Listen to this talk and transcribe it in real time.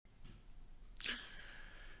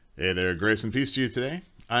Hey there, grace and peace to you today.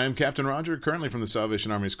 I am Captain Roger, currently from the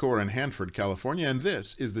Salvation Army's Corps in Hanford, California, and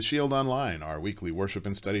this is the Shield Online, our weekly worship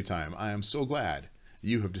and study time. I am so glad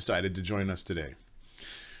you have decided to join us today.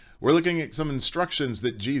 We're looking at some instructions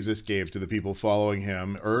that Jesus gave to the people following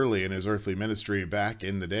him early in his earthly ministry back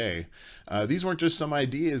in the day. These weren't just some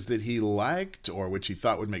ideas that he liked or which he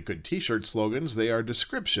thought would make good t-shirt slogans. They are a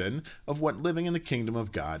description of what living in the kingdom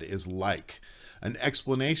of God is like. An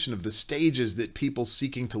explanation of the stages that people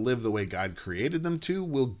seeking to live the way God created them to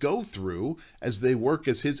will go through as they work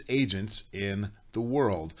as his agents in the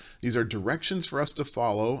world. These are directions for us to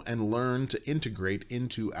follow and learn to integrate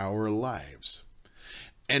into our lives.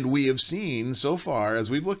 And we have seen so far, as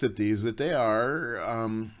we've looked at these, that they are,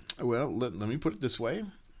 let me put it this way.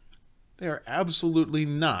 They are absolutely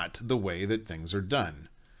not the way that things are done.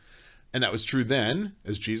 And that was true then,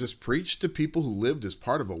 as Jesus preached to people who lived as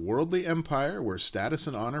part of a worldly empire where status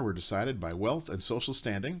and honor were decided by wealth and social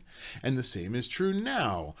standing. And the same is true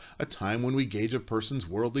now, a time when we gauge a person's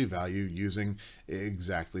worldly value using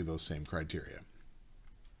exactly those same criteria.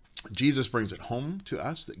 Jesus brings it home to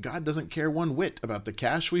us that God doesn't care one whit about the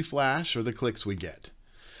cash we flash or the clicks we get.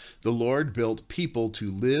 The Lord built people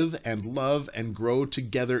to live and love and grow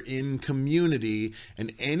together in community,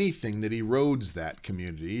 and anything that erodes that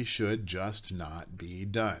community should just not be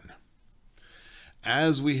done.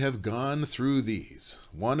 As we have gone through these,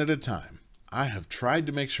 one at a time, I have tried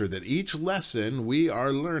to make sure that each lesson we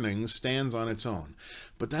are learning stands on its own.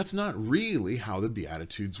 But that's not really how the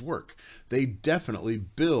Beatitudes work. They definitely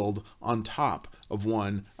build on top of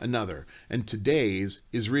one another. And today's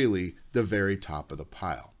is really the very top of the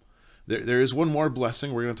pile. There is one more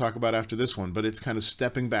blessing we're going to talk about after this one, but it's kind of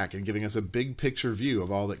stepping back and giving us a big picture view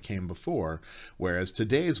of all that came before, whereas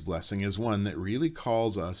today's blessing is one that really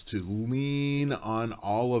calls us to lean on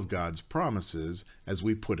all of God's promises as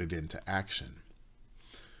we put it into action.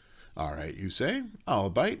 All right, you say, I'll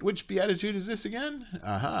bite. Which beatitude is this again?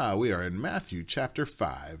 Aha, we are in Matthew chapter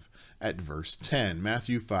 5 at verse 10,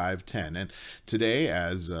 Matthew 5:10. And today,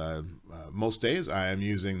 as most days, I am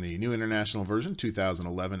using the New International Version,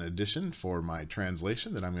 2011 edition, for my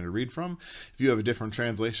translation that I'm going to read from. If you have a different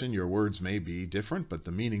translation, your words may be different, but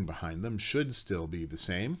the meaning behind them should still be the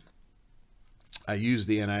same. I use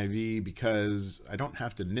the NIV because I don't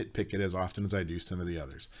have to nitpick it as often as I do some of the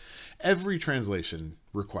others. Every translation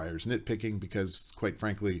requires nitpicking because, quite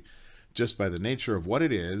frankly, just by the nature of what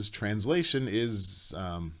it is, translation is,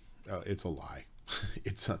 it's a lie.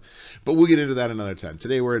 But we'll get into that another time.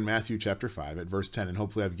 Today we're in Matthew chapter 5 at verse 10, and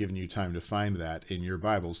hopefully I've given you time to find that in your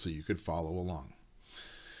Bibles so you could follow along.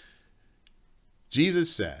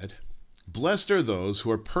 Jesus said, "Blessed are those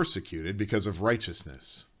who are persecuted because of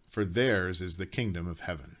righteousness, for theirs is the kingdom of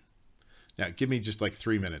heaven." Now, give me just like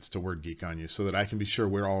 3 minutes to word geek on you so that I can be sure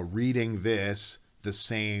we're all reading this the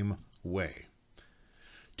same way.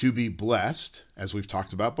 To be blessed, as we've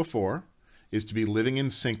talked about before, is to be living in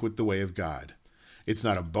sync with the way of God. It's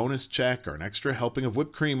not a bonus check or an extra helping of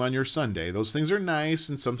whipped cream on your Sunday. Those things are nice,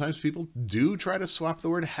 and sometimes people do try to swap the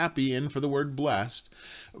word happy in for the word blessed,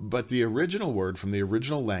 but the original word from the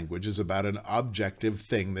original language is about an objective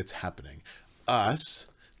thing that's happening. Us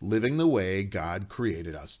living the way God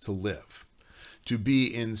created us to live, to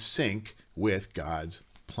be in sync with God's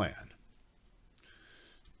plan.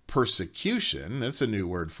 Persecution, that's a new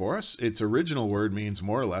word for us. Its original word means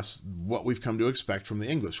more or less what we've come to expect from the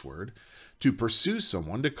English word, to pursue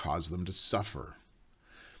someone to cause them to suffer.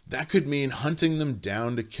 That could mean hunting them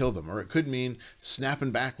down to kill them, or it could mean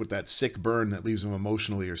snapping back with that sick burn that leaves them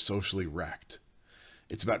emotionally or socially wrecked.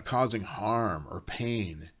 It's about causing harm or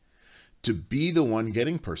pain. To be the one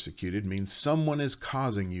getting persecuted means someone is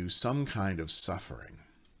causing you some kind of suffering.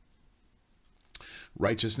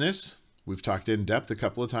 Righteousness, we've talked in depth a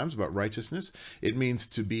couple of times about righteousness. It means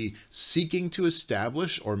to be seeking to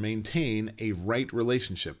establish or maintain a right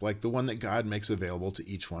relationship, like the one that God makes available to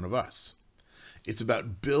each one of us. It's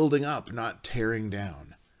about building up, not tearing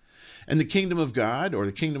down. And the kingdom of God, or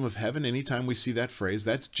the kingdom of heaven, anytime we see that phrase,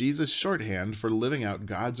 that's Jesus' shorthand for living out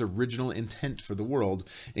God's original intent for the world,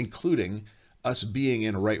 including us being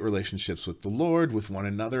in right relationships with the Lord, with one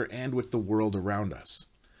another, and with the world around us.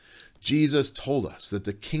 Jesus told us that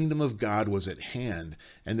the kingdom of God was at hand,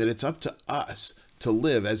 and that it's up to us to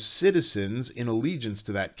live as citizens in allegiance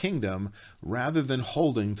to that kingdom, rather than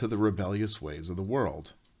holding to the rebellious ways of the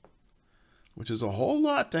world. Which is a whole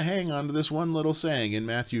lot to hang on to this one little saying in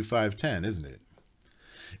Matthew 5:10, isn't it?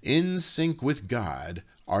 In sync with God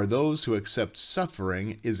are those who accept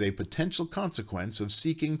suffering is a potential consequence of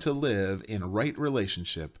seeking to live in right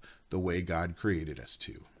relationship the way God created us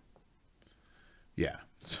to. Yeah,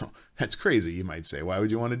 so that's crazy, you might say. Why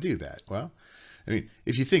would you want to do that? Well, I mean,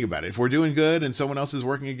 if you think about it, if we're doing good and someone else is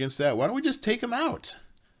working against that, why don't we just take them out?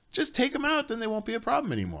 Just take them out, then they won't be a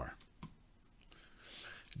problem anymore.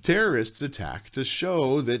 Terrorists attack to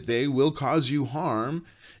show that they will cause you harm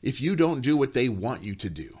if you don't do what they want you to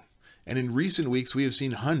do. And in recent weeks, we have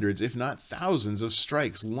seen hundreds, if not thousands, of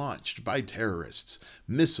strikes launched by terrorists.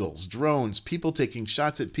 Missiles, drones, people taking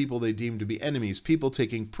shots at people they deem to be enemies, people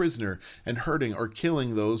taking prisoner and hurting or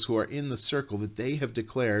killing those who are in the circle that they have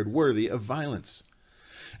declared worthy of violence.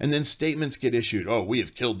 And then statements get issued. Oh, we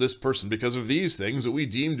have killed this person because of these things that we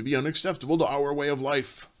deem to be unacceptable to our way of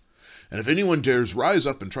life. And if anyone dares rise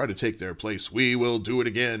up and try to take their place, we will do it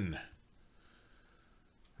again.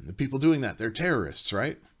 And the people doing that, they're terrorists,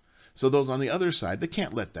 right? So those on the other side, they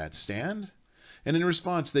can't let that stand. And in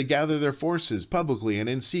response, they gather their forces publicly and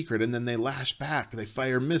in secret, and then they lash back. They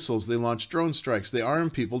fire missiles. They launch drone strikes. They arm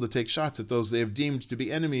people to take shots at those they have deemed to be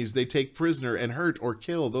enemies. They take prisoner and hurt or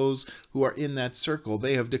kill those who are in that circle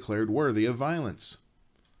they have declared worthy of violence.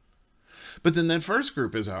 But then that first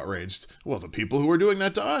group is outraged. Well, the people who are doing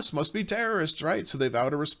that to us must be terrorists, right? So they vow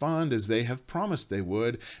to respond as they have promised they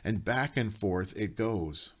would, and back and forth it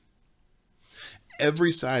goes.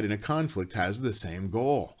 Every side in a conflict has the same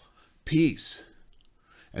goal: peace.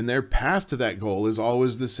 And their path to that goal is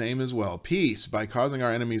always the same as well: peace, by causing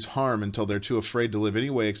our enemies harm until they're too afraid to live any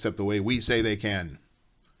way except the way we say they can.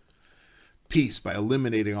 Peace, by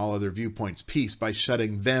eliminating all other viewpoints. Peace, by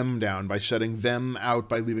shutting them down, by shutting them out,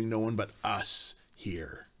 by leaving no one but us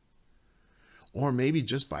here. Or maybe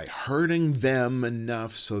just by hurting them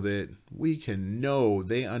enough so that we can know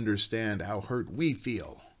they understand how hurt we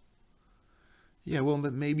feel. Yeah, well,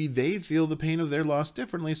 but maybe they feel the pain of their loss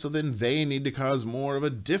differently, so then they need to cause more of a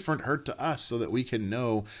different hurt to us so that we can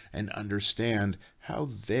know and understand how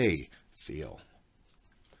they feel.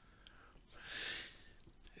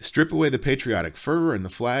 Strip away the patriotic fervor and the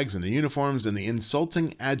flags and the uniforms and the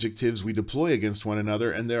insulting adjectives we deploy against one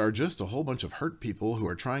another, and there are just a whole bunch of hurt people who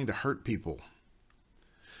are trying to hurt people.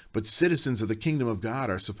 But citizens of the kingdom of God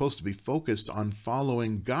are supposed to be focused on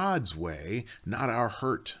following God's way, not our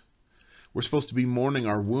hurt. We're supposed to be mourning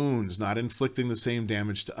our wounds, not inflicting the same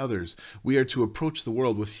damage to others. We are to approach the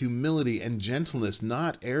world with humility and gentleness,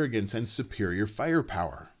 not arrogance and superior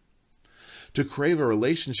firepower. To crave a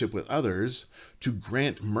relationship with others, to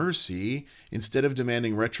grant mercy instead of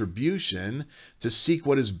demanding retribution, to seek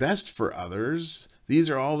what is best for others, these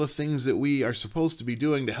are all the things that we are supposed to be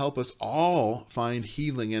doing to help us all find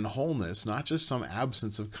healing and wholeness, not just some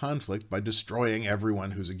absence of conflict by destroying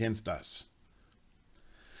everyone who's against us.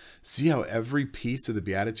 See how every piece of the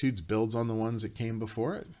Beatitudes builds on the ones that came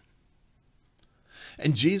before it?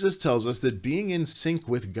 And Jesus tells us that being in sync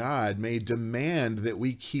with God may demand that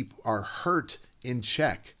we keep our hurt in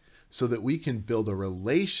check so that we can build a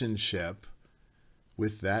relationship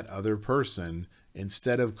with that other person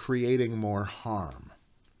instead of creating more harm.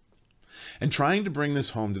 And trying to bring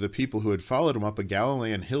this home to the people who had followed him up a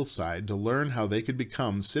Galilean hillside to learn how they could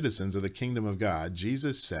become citizens of the kingdom of God,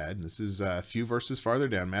 Jesus said, and this is a few verses farther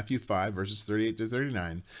down, Matthew 5, verses 38 to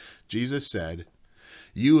 39, Jesus said,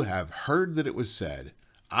 "You have heard that it was said,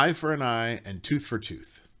 eye for an eye and tooth for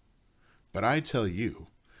tooth. But I tell you,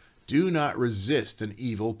 do not resist an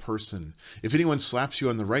evil person. If anyone slaps you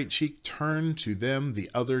on the right cheek, turn to them the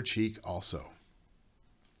other cheek also."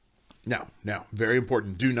 Now, very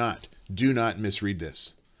important, do not misread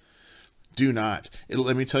this. Do not.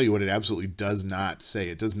 Let me tell you what it absolutely does not say.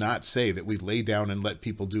 It does not say that we lay down and let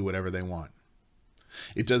people do whatever they want.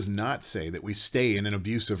 It does not say that we stay in an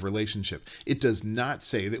abusive relationship. It does not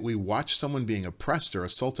say that we watch someone being oppressed or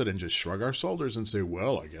assaulted and just shrug our shoulders and say,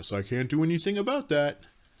 well, I guess I can't do anything about that.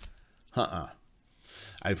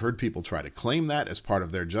 I've heard people try to claim that as part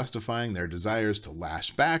of their justifying their desires to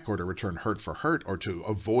lash back or to return hurt for hurt or to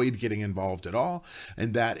avoid getting involved at all,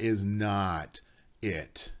 and that is not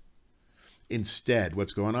it. Instead,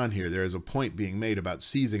 what's going on here, there is a point being made about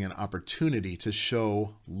seizing an opportunity to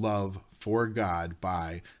show love for God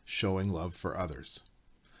by showing love for others.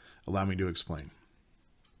 Allow me to explain.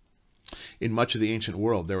 In much of the ancient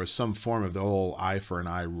world, there was some form of the whole eye for an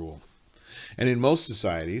eye rule. And in most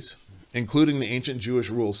societies, including the ancient Jewish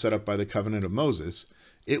rules set up by the covenant of Moses,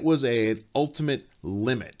 it was an ultimate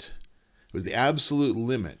limit. It was the absolute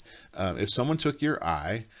limit. If someone took your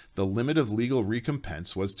eye, the limit of legal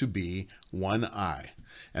recompense was to be one eye.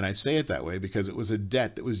 And I say it that way because it was a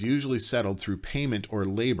debt that was usually settled through payment or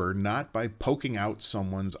labor, not by poking out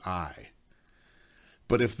someone's eye.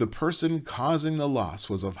 But if the person causing the loss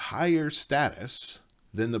was of higher status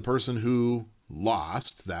than the person who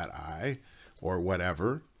lost that eye or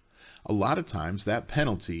whatever, a lot of times that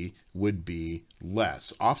penalty would be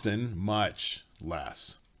less, often much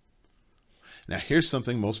less. Now, here's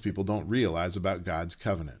something most people don't realize about God's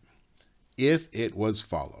covenant. If it was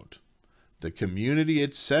followed, the community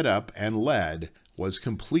it set up and led was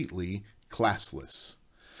completely classless.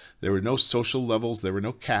 There were no social levels, there were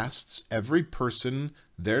no castes. Every person,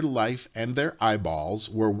 their life, and their eyeballs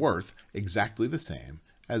were worth exactly the same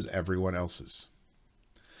as everyone else's.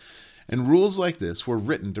 And rules like this were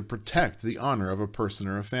written to protect the honor of a person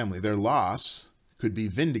or a family. Their loss could be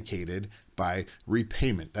vindicated by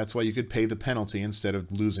repayment. That's why you could pay the penalty instead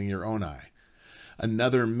of losing your own eye.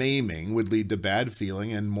 Another maiming would lead to bad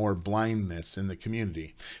feeling and more blindness in the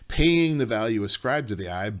community. Paying the value ascribed to the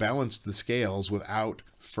eye balanced the scales without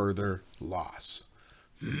further loss.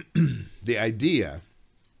 The idea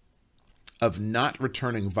of not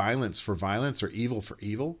returning violence for violence or evil for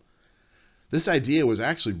evil, this idea was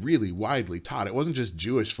actually really widely taught. It wasn't just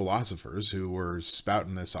Jewish philosophers who were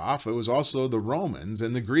spouting this off. It was also the Romans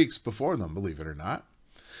and the Greeks before them, believe it or not.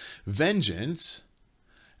 Vengeance,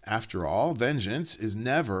 after all, vengeance is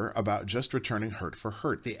never about just returning hurt for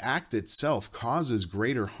hurt. The act itself causes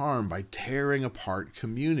greater harm by tearing apart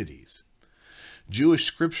communities. Jewish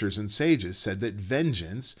scriptures and sages said that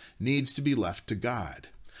vengeance needs to be left to God.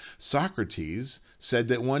 Socrates said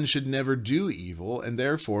that one should never do evil and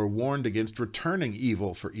therefore warned against returning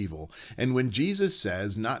evil for evil. And when Jesus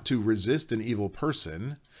says not to resist an evil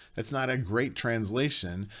person, that's not a great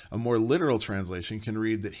translation. A more literal translation can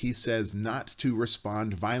read that he says not to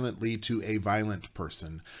respond violently to a violent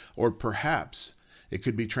person. Or perhaps it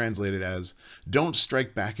could be translated as, don't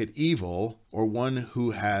strike back at evil or one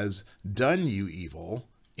who has done you evil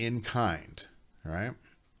in kind. All right?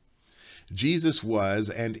 Jesus was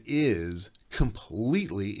and is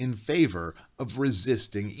completely in favor of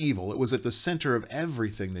resisting evil. It was at the center of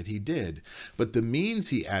everything that he did. But the means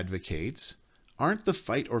he advocates aren't the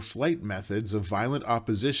fight or flight methods of violent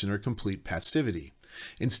opposition or complete passivity.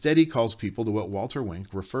 Instead, he calls people to what Walter Wink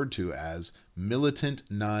referred to as militant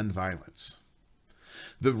nonviolence.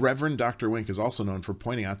 The Reverend Dr. Wink is also known for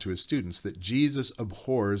pointing out to his students that Jesus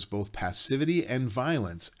abhors both passivity and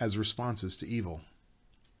violence as responses to evil.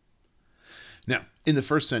 Now, in the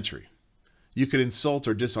first century, you could insult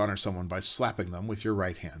or dishonor someone by slapping them with your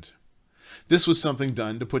right hand. This was something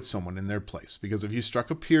done to put someone in their place, because if you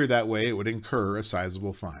struck a peer that way, it would incur a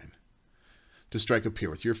sizable fine. To strike a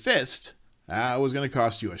peer with your fist, was going to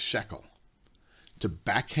cost you a shekel. To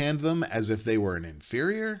backhand them as if they were an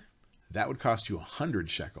inferior, that would cost you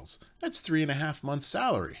 100 shekels. That's 3.5 months'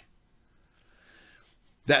 salary.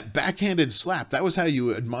 That backhanded slap, that was how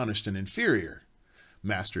you admonished an inferior.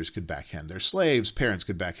 Masters could backhand their slaves, parents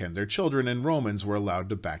could backhand their children, and Romans were allowed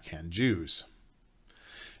to backhand Jews.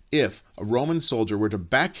 If a Roman soldier were to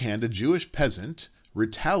backhand a Jewish peasant,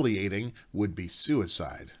 retaliating would be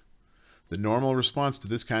suicide. The normal response to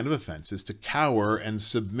this kind of offense is to cower and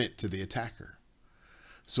submit to the attacker.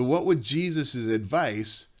 So what would Jesus'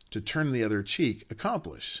 advice to turn the other cheek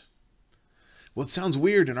accomplish? Well, it sounds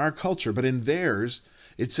weird in our culture, but in theirs,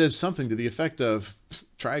 it says something to the effect of,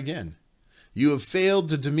 try again. You have failed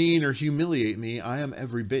to demean or humiliate me. I am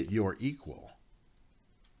every bit your equal.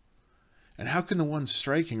 And how can the one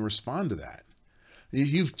striking respond to that?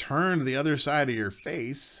 If you've turned the other side of your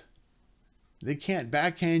face, they can't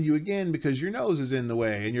backhand you again because your nose is in the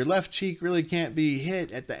way and your left cheek really can't be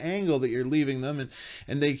hit at the angle that you're leaving them.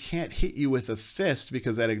 And they can't hit you with a fist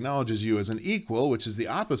because that acknowledges you as an equal, which is the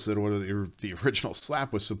opposite of what the original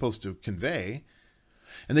slap was supposed to convey.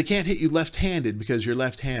 And they can't hit you left-handed because your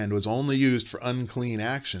left hand was only used for unclean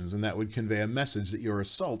actions, and that would convey a message that your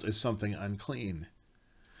assault is something unclean.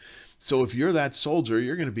 So if you're that soldier,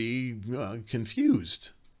 you're going to be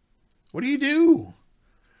confused. What do you do?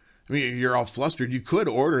 I mean, you're all flustered. You could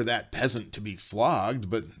order that peasant to be flogged,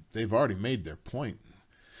 but they've already made their point.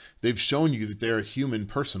 They've shown you that they're a human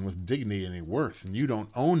person with dignity and worth, and you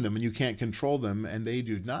don't own them and you can't control them, and they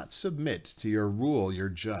do not submit to your rule. You're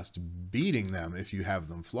just beating them if you have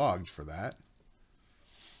them flogged for that.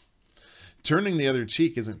 Turning the other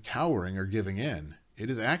cheek isn't cowering or giving in.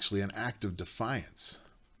 It is actually an act of defiance.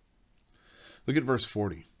 Look at verse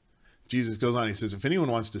 40. Jesus goes on, he says, if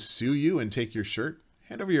anyone wants to sue you and take your shirt,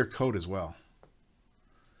 hand over your coat as well.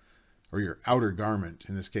 Or your outer garment.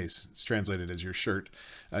 In this case, it's translated as your shirt.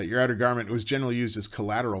 Your outer garment was generally used as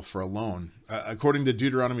collateral for a loan. According to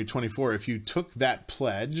Deuteronomy 24, if you took that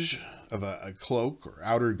pledge of a cloak or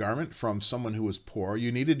outer garment from someone who was poor,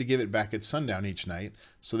 you needed to give it back at sundown each night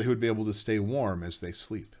so they would be able to stay warm as they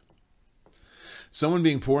sleep. Someone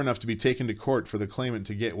being poor enough to be taken to court for the claimant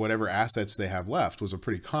to get whatever assets they have left was a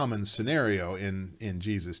pretty common scenario in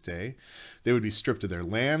Jesus' day. They would be stripped of their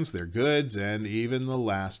lands, their goods, and even the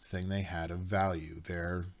last thing they had of value,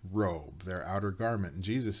 their robe, their outer garment. And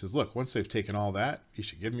Jesus says, look, once they've taken all that, you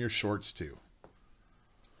should give them your shorts too.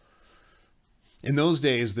 In those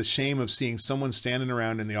days, the shame of seeing someone standing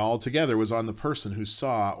around in the all together was on the person who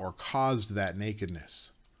saw or caused that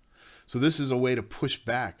nakedness. So this is a way to push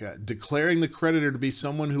back, declaring the creditor to be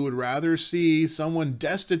someone who would rather see someone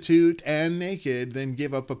destitute and naked than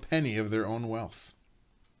give up a penny of their own wealth.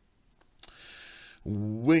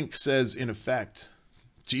 Wink says, in effect,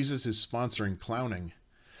 Jesus is sponsoring clowning.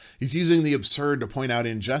 He's using the absurd to point out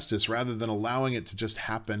injustice rather than allowing it to just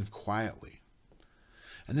happen quietly.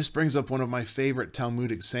 And this brings up one of my favorite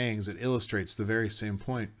Talmudic sayings that illustrates the very same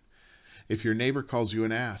point. If your neighbor calls you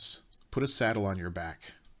an ass, put a saddle on your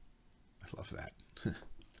back. I love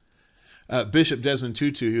that. Bishop Desmond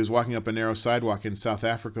Tutu, he was walking up a narrow sidewalk in South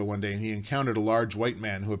Africa one day, and he encountered a large white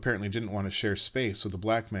man who apparently didn't want to share space with a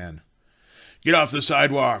black man. "Get off the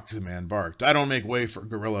sidewalk," the man barked. "I don't make way for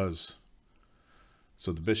gorillas."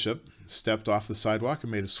 So the bishop stepped off the sidewalk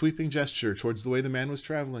and made a sweeping gesture towards the way the man was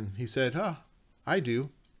traveling. He said, I do."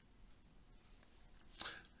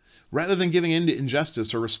 Rather than giving in to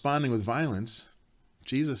injustice or responding with violence,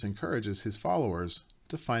 Jesus encourages his followers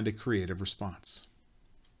to find a creative response.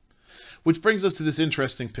 Which brings us to this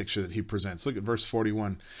interesting picture that he presents. Look at verse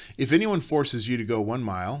 41. "If anyone forces you to go 1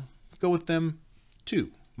 mile, go with them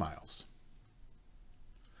 2 miles.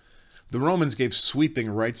 The Romans gave sweeping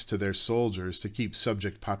rights to their soldiers to keep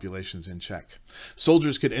subject populations in check.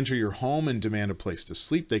 Soldiers could enter your home and demand a place to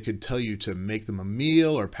sleep. They could tell you to make them a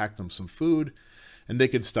meal or pack them some food. And they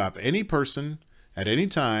could stop any person at any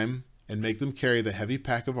time and make them carry the heavy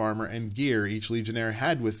pack of armor and gear each legionnaire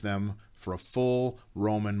had with them for a full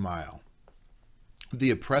Roman mile.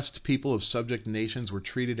 The oppressed people of subject nations were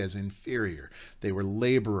treated as inferior. They were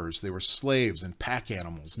laborers, they were slaves and pack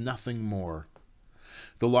animals, nothing more.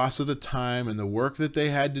 The loss of the time and the work that they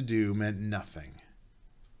had to do meant nothing.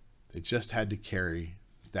 They just had to carry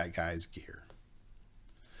that guy's gear.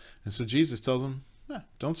 And so Jesus tells them,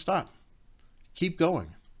 don't stop. Keep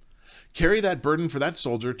going. Carry that burden for that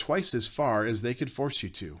soldier twice as far as they could force you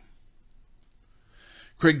to.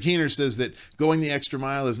 Craig Keener says that going the extra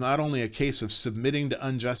mile is not only a case of submitting to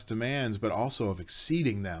unjust demands, but also of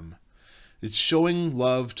exceeding them. It's showing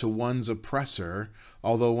love to one's oppressor,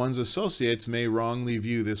 although one's associates may wrongly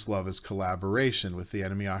view this love as collaboration with the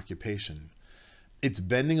enemy occupation. It's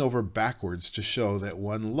bending over backwards to show that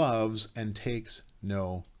one loves and takes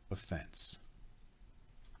no offense.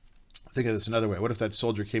 Think of this another way. What if that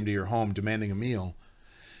soldier came to your home demanding a meal,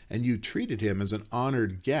 and you treated him as an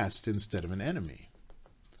honored guest instead of an enemy?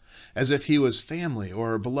 As if he was family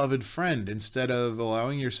or a beloved friend, instead of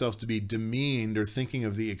allowing yourself to be demeaned or thinking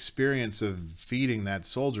of the experience of feeding that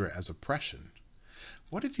soldier as oppression?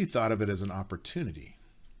 What if you thought of it as an opportunity?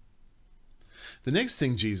 The next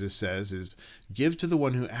thing Jesus says is, give to the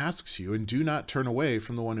one who asks you and do not turn away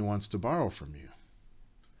from the one who wants to borrow from you.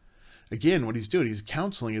 Again, what he's doing, he's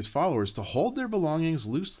counseling his followers to hold their belongings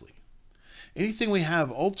loosely. Anything we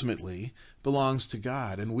have ultimately belongs to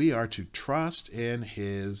God, and we are to trust in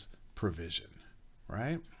his provision,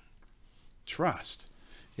 right? Trust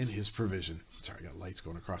in his provision. Sorry, I got lights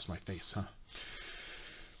going across my face,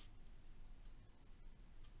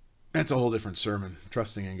 That's a whole different sermon,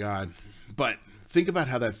 trusting in God. But think about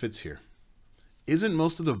how that fits here. Isn't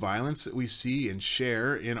most of the violence that we see and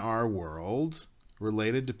share in our world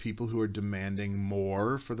related to people who are demanding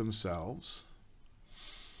more for themselves?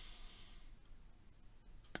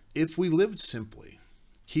 If we lived simply,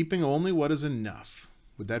 keeping only what is enough,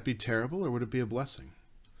 would that be terrible or would it be a blessing?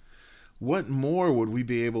 What more would we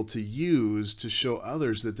be able to use to show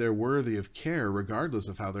others that they're worthy of care regardless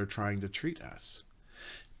of how they're trying to treat us?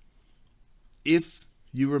 If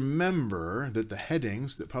you remember that the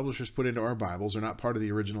headings that publishers put into our Bibles are not part of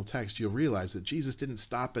the original text, you'll realize that Jesus didn't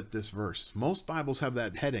stop at this verse. Most Bibles have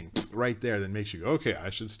that heading right there that makes you go, okay, I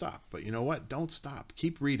should stop. But you know what? Don't stop.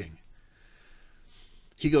 Keep reading.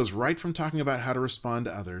 He goes right from talking about how to respond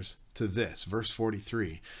to others to this, verse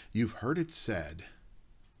 43. You've heard it said,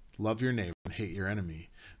 love your neighbor and hate your enemy.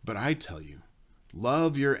 But I tell you,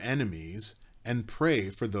 love your enemies and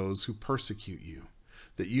pray for those who persecute you,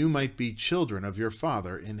 that you might be children of your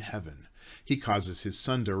Father in heaven. He causes his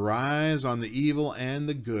sun to rise on the evil and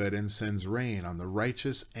the good and sends rain on the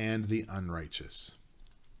righteous and the unrighteous.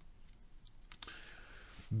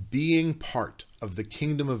 Being part of the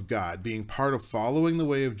kingdom of God, being part of following the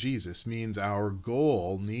way of Jesus, means our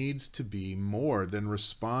goal needs to be more than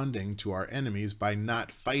responding to our enemies by not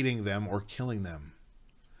fighting them or killing them.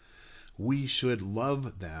 We should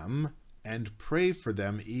love them and pray for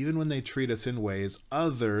them even when they treat us in ways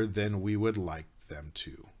other than we would like them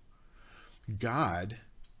to. God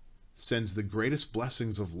sends the greatest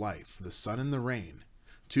blessings of life, the sun and the rain,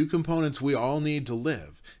 two components we all need to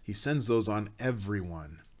live. He sends those on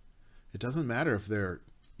everyone. It doesn't matter if they're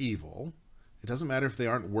evil. It doesn't matter if they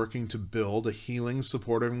aren't working to build a healing,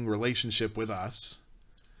 supporting relationship with us.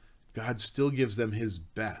 God still gives them his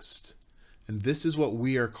best. And this is what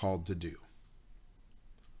we are called to do.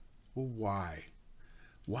 Well, why?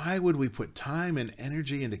 Why would we put time and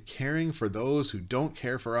energy into caring for those who don't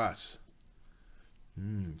care for us?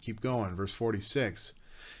 Keep going. Verse 46.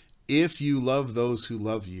 If you love those who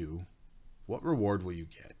love you, what reward will you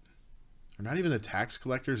get? Are not even the tax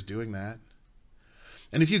collectors doing that?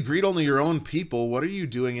 And if you greet only your own people, what are you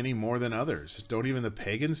doing any more than others? Don't even the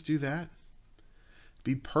pagans do that?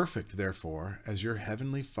 Be perfect, therefore, as your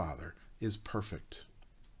heavenly Father is perfect.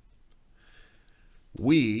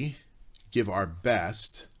 We give our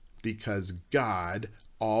best because God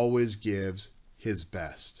always gives his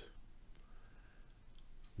best.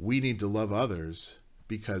 We need to love others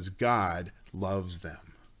because God loves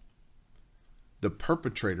them. The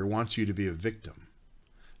perpetrator wants you to be a victim.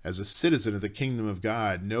 As a citizen of the kingdom of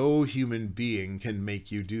God, no human being can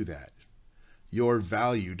make you do that. Your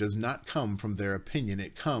value does not come from their opinion.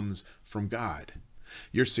 It comes from God.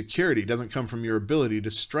 Your security doesn't come from your ability to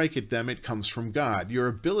strike at them. It comes from God. Your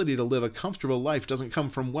ability to live a comfortable life doesn't come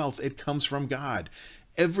from wealth. It comes from God.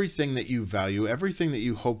 Everything that you value, everything that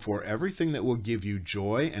you hope for, everything that will give you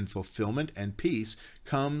joy and fulfillment and peace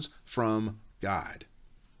comes from God.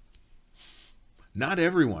 Not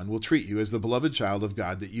everyone will treat you as the beloved child of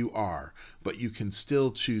God that you are, but you can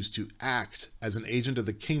still choose to act as an agent of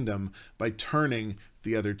the kingdom by turning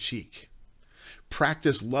the other cheek.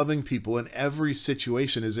 Practice loving people in every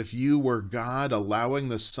situation as if you were God, allowing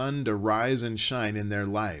the sun to rise and shine in their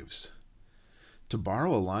lives. To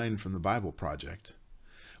borrow a line from the Bible Project,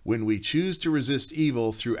 when we choose to resist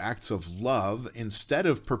evil through acts of love instead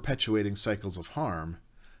of perpetuating cycles of harm,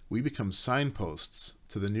 we become signposts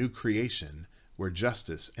to the new creation where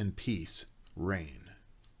justice and peace reign.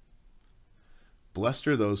 Blessed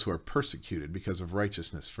are those who are persecuted because of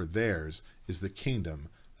righteousness, for theirs is the kingdom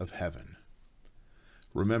of heaven.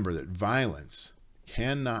 Remember that violence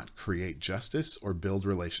cannot create justice or build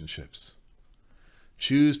relationships.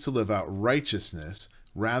 Choose to live out righteousness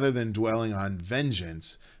rather than dwelling on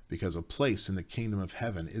vengeance, because a place in the kingdom of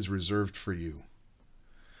heaven is reserved for you.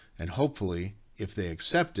 And hopefully, if they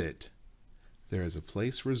accept it, there is a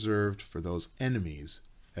place reserved for those enemies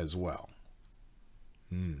as well.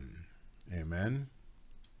 Amen.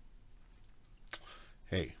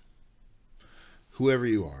 Hey, whoever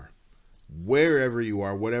you are, wherever you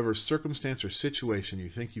are, whatever circumstance or situation you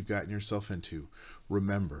think you've gotten yourself into,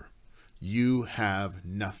 remember, you have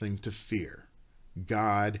nothing to fear.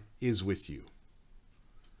 God is with you.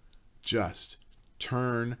 Just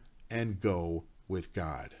turn and go with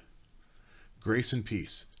God. Grace and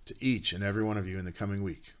peace to each and every one of you in the coming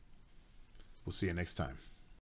week. We'll see you next time.